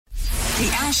The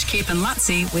Ash, Kip and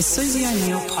Lutzi with Susie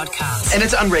O'Neill podcast. And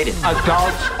it's unrated.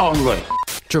 Adults only.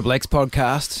 Triple X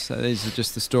podcast. So these are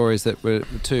just the stories that were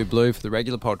too blue for the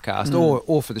regular podcast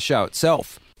or for the show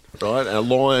itself. Right, a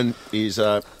lion is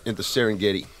in the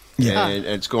Serengeti, and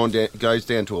it's goes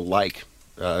down to a lake,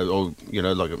 or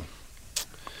like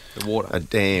The water. a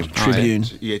dam, Tribune.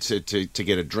 to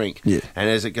get a drink. Yeah. And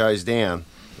as it goes down,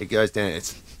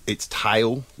 its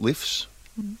tail lifts.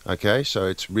 Okay, so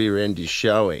its rear end is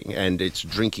showing, and it's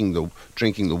drinking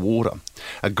the water.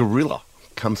 A gorilla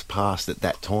comes past at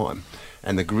that time,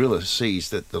 and the gorilla sees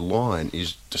that the lion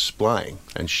is displaying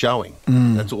and showing.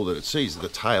 That's all that it sees. The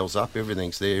tail's up,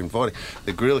 everything's there, inviting.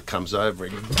 The gorilla comes over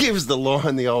and gives the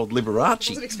lion the old Liberace.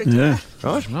 Yeah.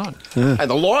 Right? Right. And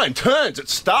the lion turns.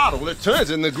 It's startled. It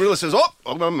turns, and the gorilla says, "Oh,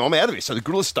 I'm out of here." So the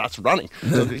gorilla starts running.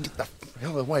 So get the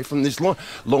hell away from this lion.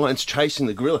 Lion's chasing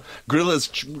the gorilla. Gorilla's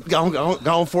going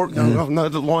for it. Oh, no,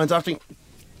 the lion's after him.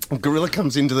 Gorilla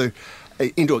comes into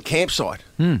a campsite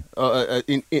and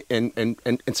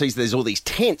sees there's all these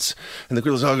tents, and the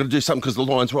gorilla's, I've got to do something because the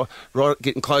lion's right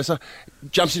getting closer.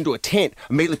 Jumps into a tent,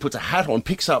 immediately puts a hat on,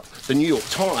 picks up the New York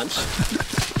Times,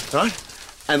 right?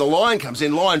 And the lion comes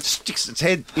in. Lion sticks its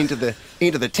head into the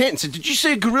tent and says, "Did you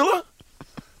see a gorilla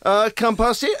come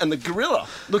past here?" And the gorilla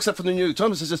looks up from the New York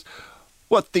Times and says,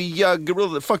 "What, the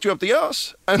gorilla that fucked you up the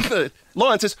arse?" And the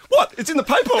lion says, "What? It's in the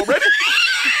paper already."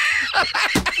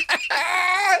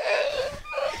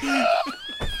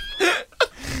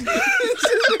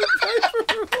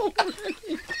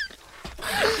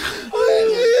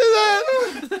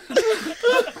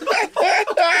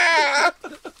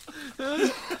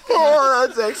 Oh,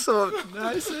 that's excellent.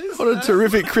 What a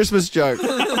terrific Christmas joke.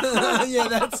 Yeah,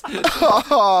 that's...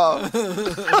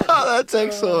 That's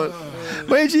excellent.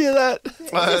 Where'd you hear that?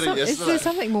 I heard it Is yesterday. there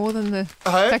something more than the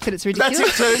fact that it's ridiculous?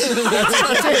 That's it, Suze.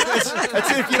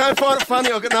 That's it. If you don't find it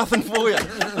funny, I've got nothing for you.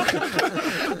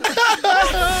 The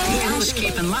Ash,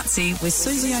 Kip and Lutzi with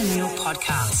Susie O'Neill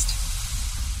podcast.